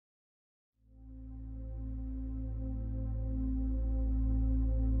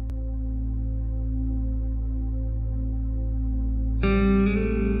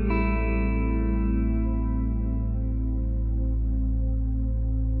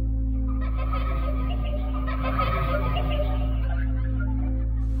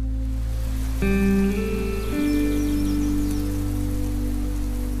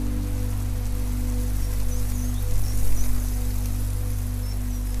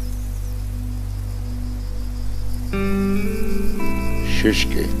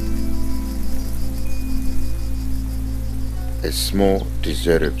Souskiou, a small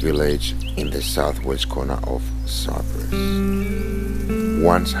deserted village in the southwest corner of Cyprus,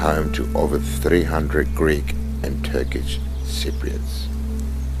 once home to over 300 Greek and Turkish Cypriots.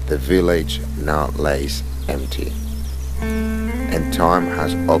 The village now lays empty, and time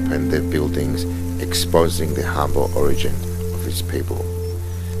has opened the buildings, exposing the humble origin of its people,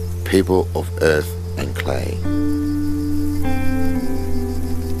 people of earth and clay,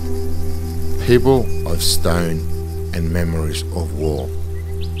 people of stone and memories of war.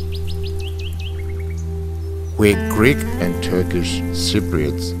 Where Greek and Turkish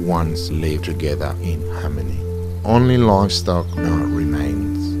Cypriots once lived together in harmony, only livestock now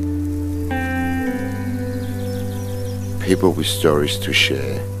remains. People with stories to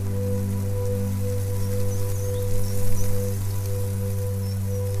share.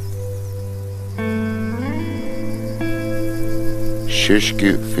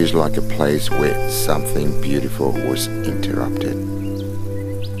 Souskiou feels like a place where something beautiful was interrupted.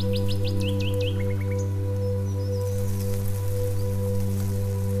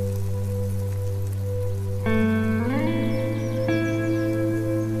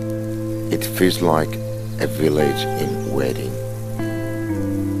 It feels like a village in waiting.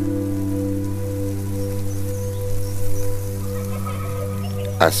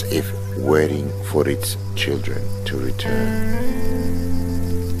 As if waiting for its children to return.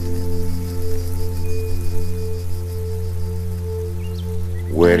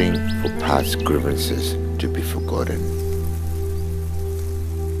 Waiting for past grievances to be forgotten.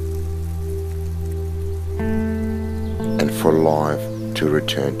 And for life to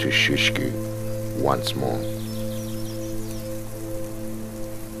return to Souskiou once more.